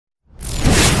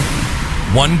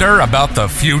Wonder about the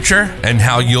future and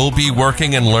how you'll be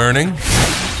working and learning?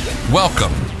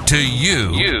 Welcome to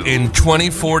You in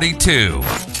 2042,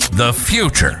 the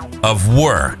future of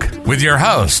work, with your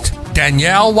host,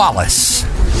 Danielle Wallace.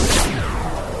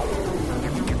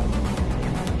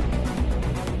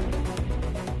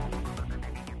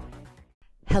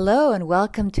 Hello and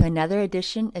welcome to another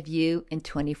edition of You in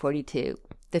 2042,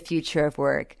 the future of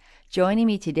work. Joining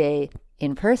me today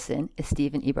in person is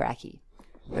Stephen Ibaraki.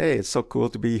 Hey, it's so cool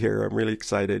to be here. I'm really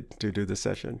excited to do this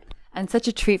session. And such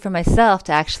a treat for myself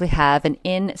to actually have an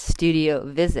in-studio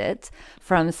visit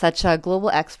from such a global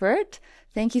expert.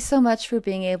 Thank you so much for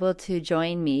being able to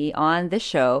join me on this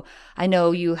show. I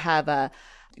know you have a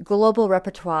global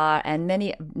repertoire and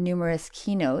numerous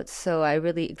keynotes, so I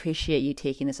really appreciate you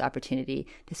taking this opportunity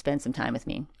to spend some time with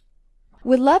me.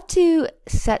 Would love to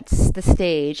set the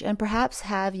stage and perhaps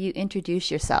have you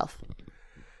introduce yourself.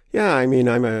 Yeah,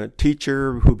 I'm a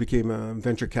teacher who became a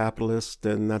venture capitalist,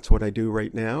 and that's what I do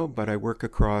right now. But I work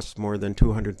across more than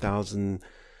 200,000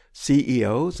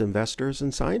 CEOs, investors,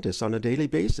 and scientists on a daily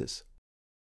basis.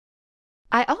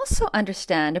 I also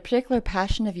understand a particular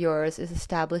passion of yours is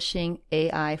establishing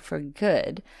AI for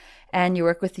good, and you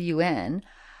work with the UN.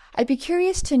 I'd be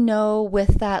curious to know,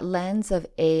 with that lens of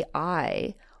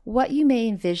AI, what you may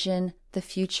envision the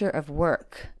future of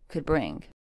work could bring.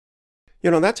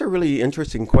 That's a really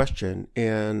interesting question,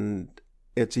 and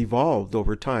it's evolved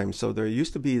over time. So there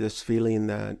used to be this feeling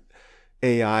that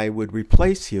AI would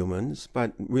replace humans,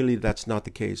 but really that's not the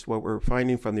case. What we're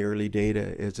finding from the early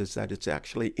data is that it's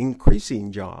actually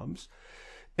increasing jobs.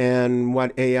 And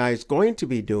what AI is going to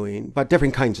be doing, but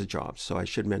different kinds of jobs. So I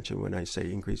should mention when I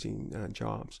say increasing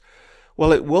jobs.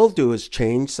 Well, it will do is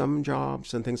change some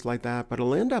jobs and things like that, but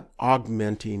it'll end up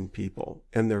augmenting people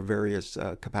in their various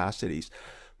capacities.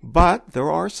 But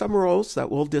there are some roles that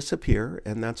will disappear,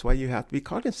 and that's why you have to be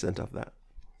cognizant of that.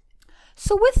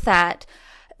 So with that,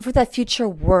 for that future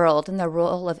world and the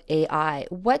role of AI,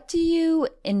 what do you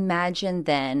imagine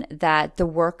then that the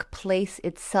workplace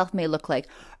itself may look like?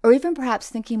 Or even perhaps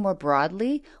thinking more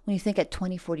broadly, when you think at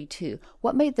 2042,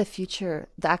 what may the future,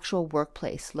 the actual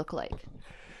workplace look like?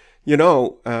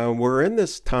 We're in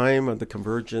this time of the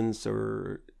convergence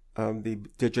or the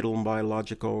digital and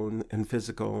biological and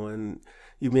physical, and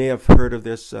you may have heard of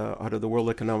this out of the World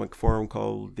Economic Forum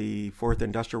called the Fourth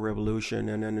Industrial Revolution.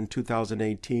 And then in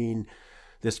 2018,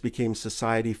 this became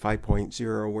Society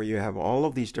 5.0, where you have all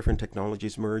of these different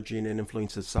technologies merging and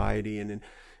influencing society in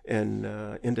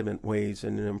intimate ways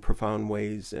and in profound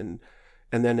ways. And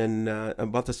then in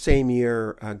about the same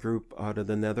year, a group out of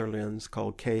the Netherlands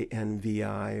called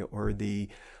KNVI, or the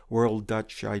World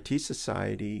Dutch IT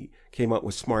Society, came up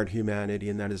with Smart Humanity,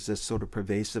 and that is this sort of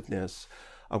pervasiveness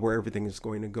of where everything is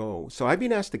going to go. So I've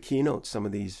been asked to keynote some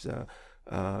of these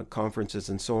conferences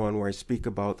and so on, where I speak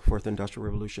about the Fourth Industrial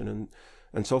Revolution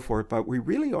and so forth. But we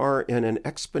really are in an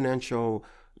exponential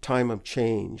time of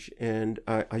change. And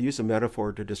I use a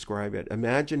metaphor to describe it.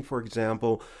 Imagine, for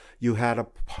example, you had a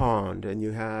pond and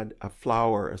you had a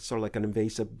flower, sort of like an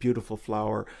invasive, beautiful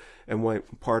flower, and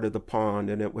went part of the pond,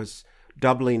 and it was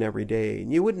doubling every day.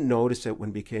 And you wouldn't notice it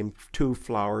when it became 2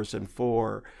 flowers and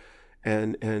 4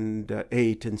 and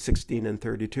 8 and 16 and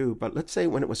 32. But let's say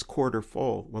when it was quarter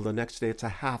full, well, the next day it's a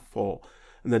half full,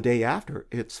 and the day after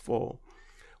it's full.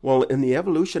 Well, in the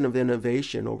evolution of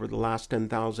innovation over the last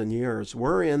 10,000 years,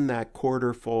 we're in that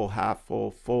quarter full, half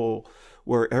full, full,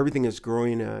 where everything is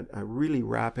growing at a really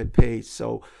rapid pace.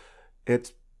 So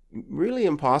it's really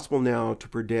impossible now to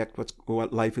predict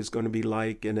what life is going to be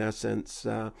like, in essence,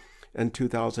 in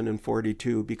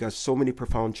 2042, because so many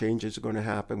profound changes are going to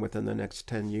happen within the next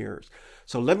 10 years.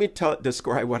 So let me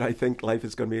describe what I think life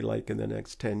is going to be like in the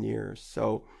next 10 years.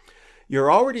 So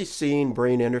you're already seeing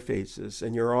brain interfaces,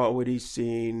 and you're already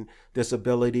seeing this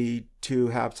ability to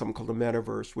have something called the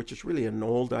metaverse, which is really an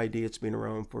old idea. It's been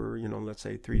around for, let's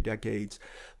say 3 decades.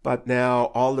 But now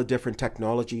all the different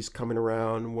technologies coming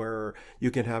around where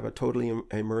you can have a totally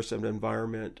immersive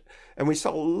environment. And we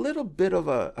saw a little bit of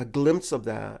a glimpse of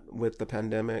that with the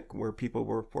pandemic, where people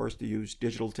were forced to use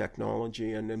digital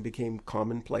technology and then became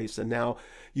commonplace. And now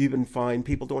you even find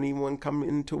people don't even want to come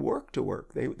into work to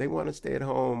work. They want to stay at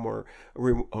home or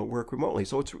work remotely.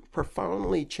 So it's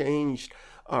profoundly changed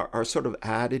our sort of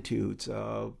attitudes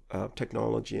of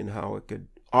technology and how it could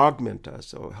augment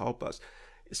us or help us.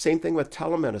 Same thing with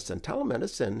telemedicine.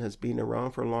 Telemedicine has been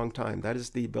around for a long time. That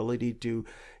is the ability to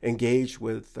engage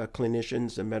with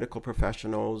clinicians and medical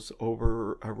professionals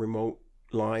over a remote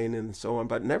line and so on,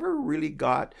 but never really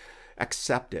got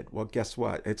accepted. Well, guess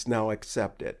what? It's now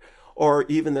accepted. or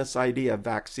even this idea of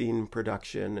vaccine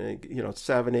production,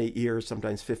 7, 8 years,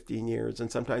 sometimes 15 years,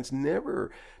 and sometimes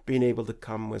never being able to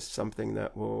come with something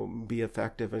that will be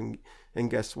effective. And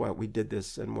guess what? We did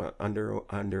this in under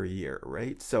a year,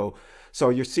 right? So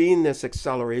you're seeing this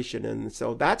acceleration, and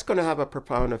so that's going to have a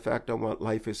profound effect on what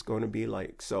life is going to be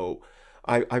like. So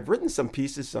I've written some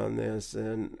pieces on this,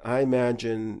 and I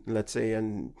imagine, let's say,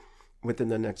 within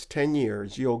the next 10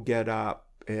 years, you'll get up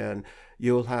and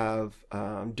you'll have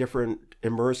different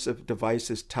immersive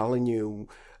devices telling you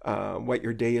what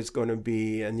your day is going to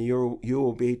be, and you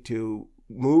will be to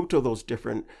move to those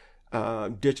different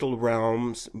digital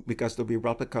realms, because there'll be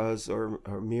replicas or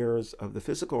mirrors of the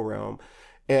physical realm,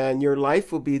 and your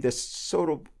life will be this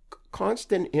sort of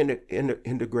constant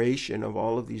integration of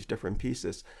all of these different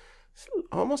pieces.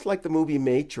 Almost like the movie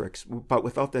Matrix, but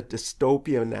without the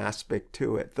dystopian aspect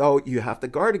to it, though you have to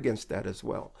guard against that as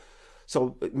well.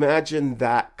 So imagine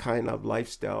that kind of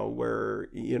lifestyle where,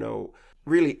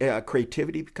 really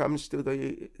creativity comes to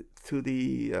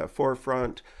the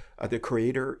forefront, the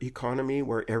creator economy,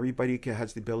 where everybody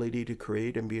has the ability to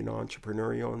create and be an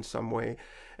entrepreneurial in some way.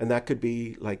 And that could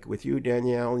be like with you,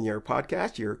 Danielle, in your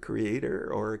podcast, you're a creator,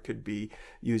 or it could be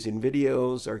using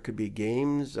videos, or it could be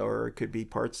games, or it could be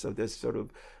parts of this sort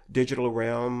of digital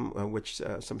realm, which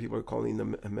some people are calling the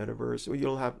metaverse.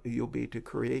 You'll be to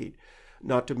create.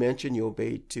 Not to mention, you'll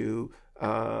be to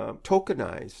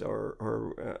tokenize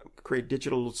or create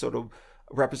digital sort of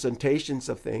representations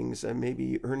of things and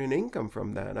maybe earn an income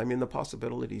from that. I mean, the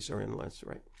possibilities are endless,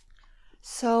 right?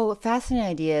 So fascinating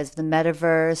ideas, the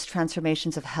metaverse,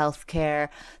 transformations of healthcare,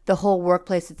 the whole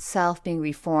workplace itself being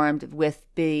reformed with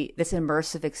this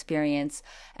immersive experience,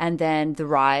 and then the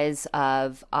rise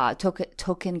of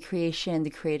token creation,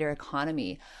 the creator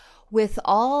economy. With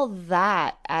all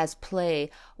that as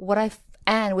play,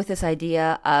 and with this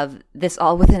idea of this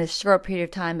all within a short period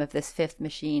of time of this fifth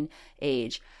machine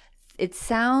age, it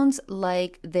sounds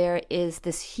like there is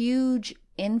this huge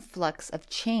influx of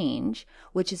change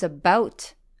which is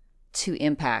about to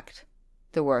impact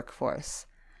the workforce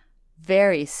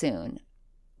very soon.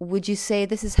 Would you say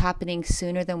this is happening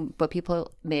sooner than what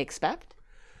people may expect?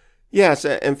 Yes,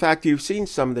 in fact, you've seen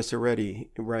some of this already,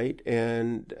 right?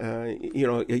 And,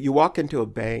 you walk into a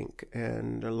bank,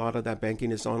 and a lot of that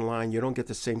banking is online. You don't get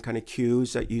the same kind of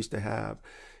queues that you used to have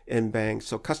in banks.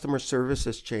 So customer service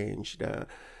has changed.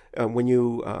 When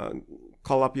you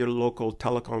call up your local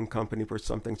telecom company for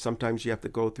something, sometimes you have to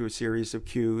go through a series of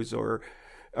queues, or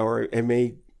it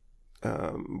may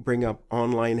bring up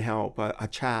online help, a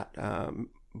chat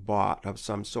bot of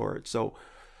some sort.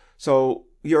 So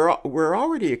we're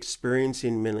already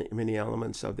experiencing many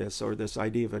elements of this, or this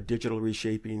idea of a digital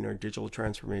reshaping or digital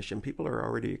transformation. People are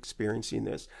already experiencing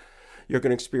this. You're going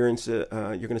to experience it.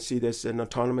 You're going to see this in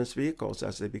autonomous vehicles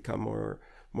as they become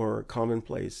more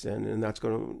commonplace, and that's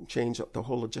going to change the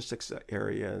whole logistics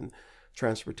area and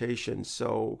transportation.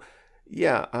 So,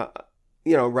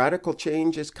 radical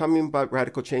change is coming, but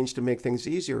radical change to make things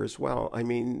easier as well. I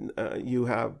mean, you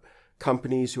have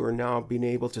companies who are now being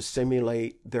able to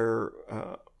simulate their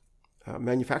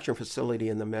manufacturing facility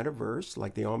in the metaverse,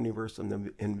 like the Omniverse and the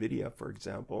NVIDIA, for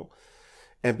example,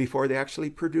 and before they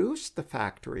actually produce the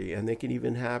factory. And they can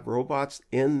even have robots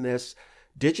in this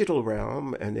digital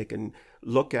realm, and they can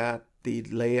look at the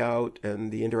layout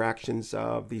and the interactions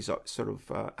of these sort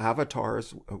of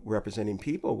avatars representing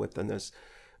people within this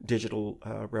digital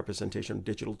representation,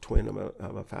 digital twin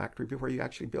of a factory before you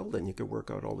actually build it, and you can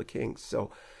work out all the kinks.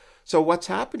 So what's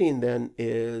happening then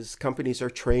is companies are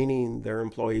training their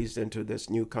employees into this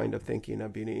new kind of thinking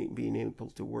of being able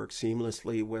to work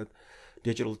seamlessly with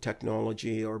digital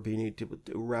technology, or being able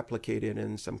to replicate it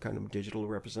in some kind of digital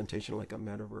representation like a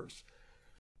metaverse.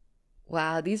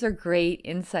 Wow, these are great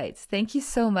insights. Thank you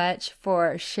so much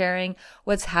for sharing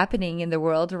what's happening in the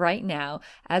world right now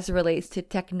as it relates to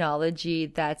technology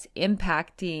that's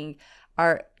impacting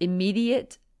our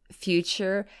immediate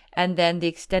future and then the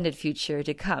extended future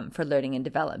to come for learning and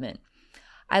development.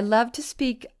 I'd love to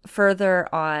speak further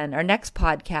on our next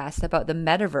podcast about the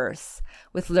metaverse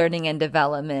with learning and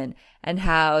development, and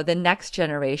how the next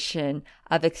generation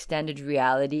of extended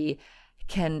reality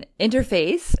can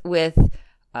interface with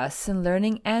us in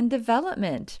learning and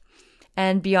development.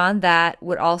 And beyond that,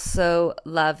 would also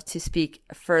love to speak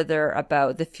further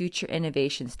about the future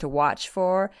innovations to watch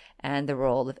for and the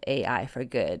role of AI for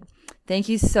good. Thank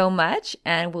you so much,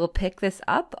 and we'll pick this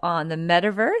up on the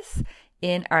metaverse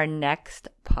in our next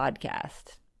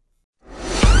podcast.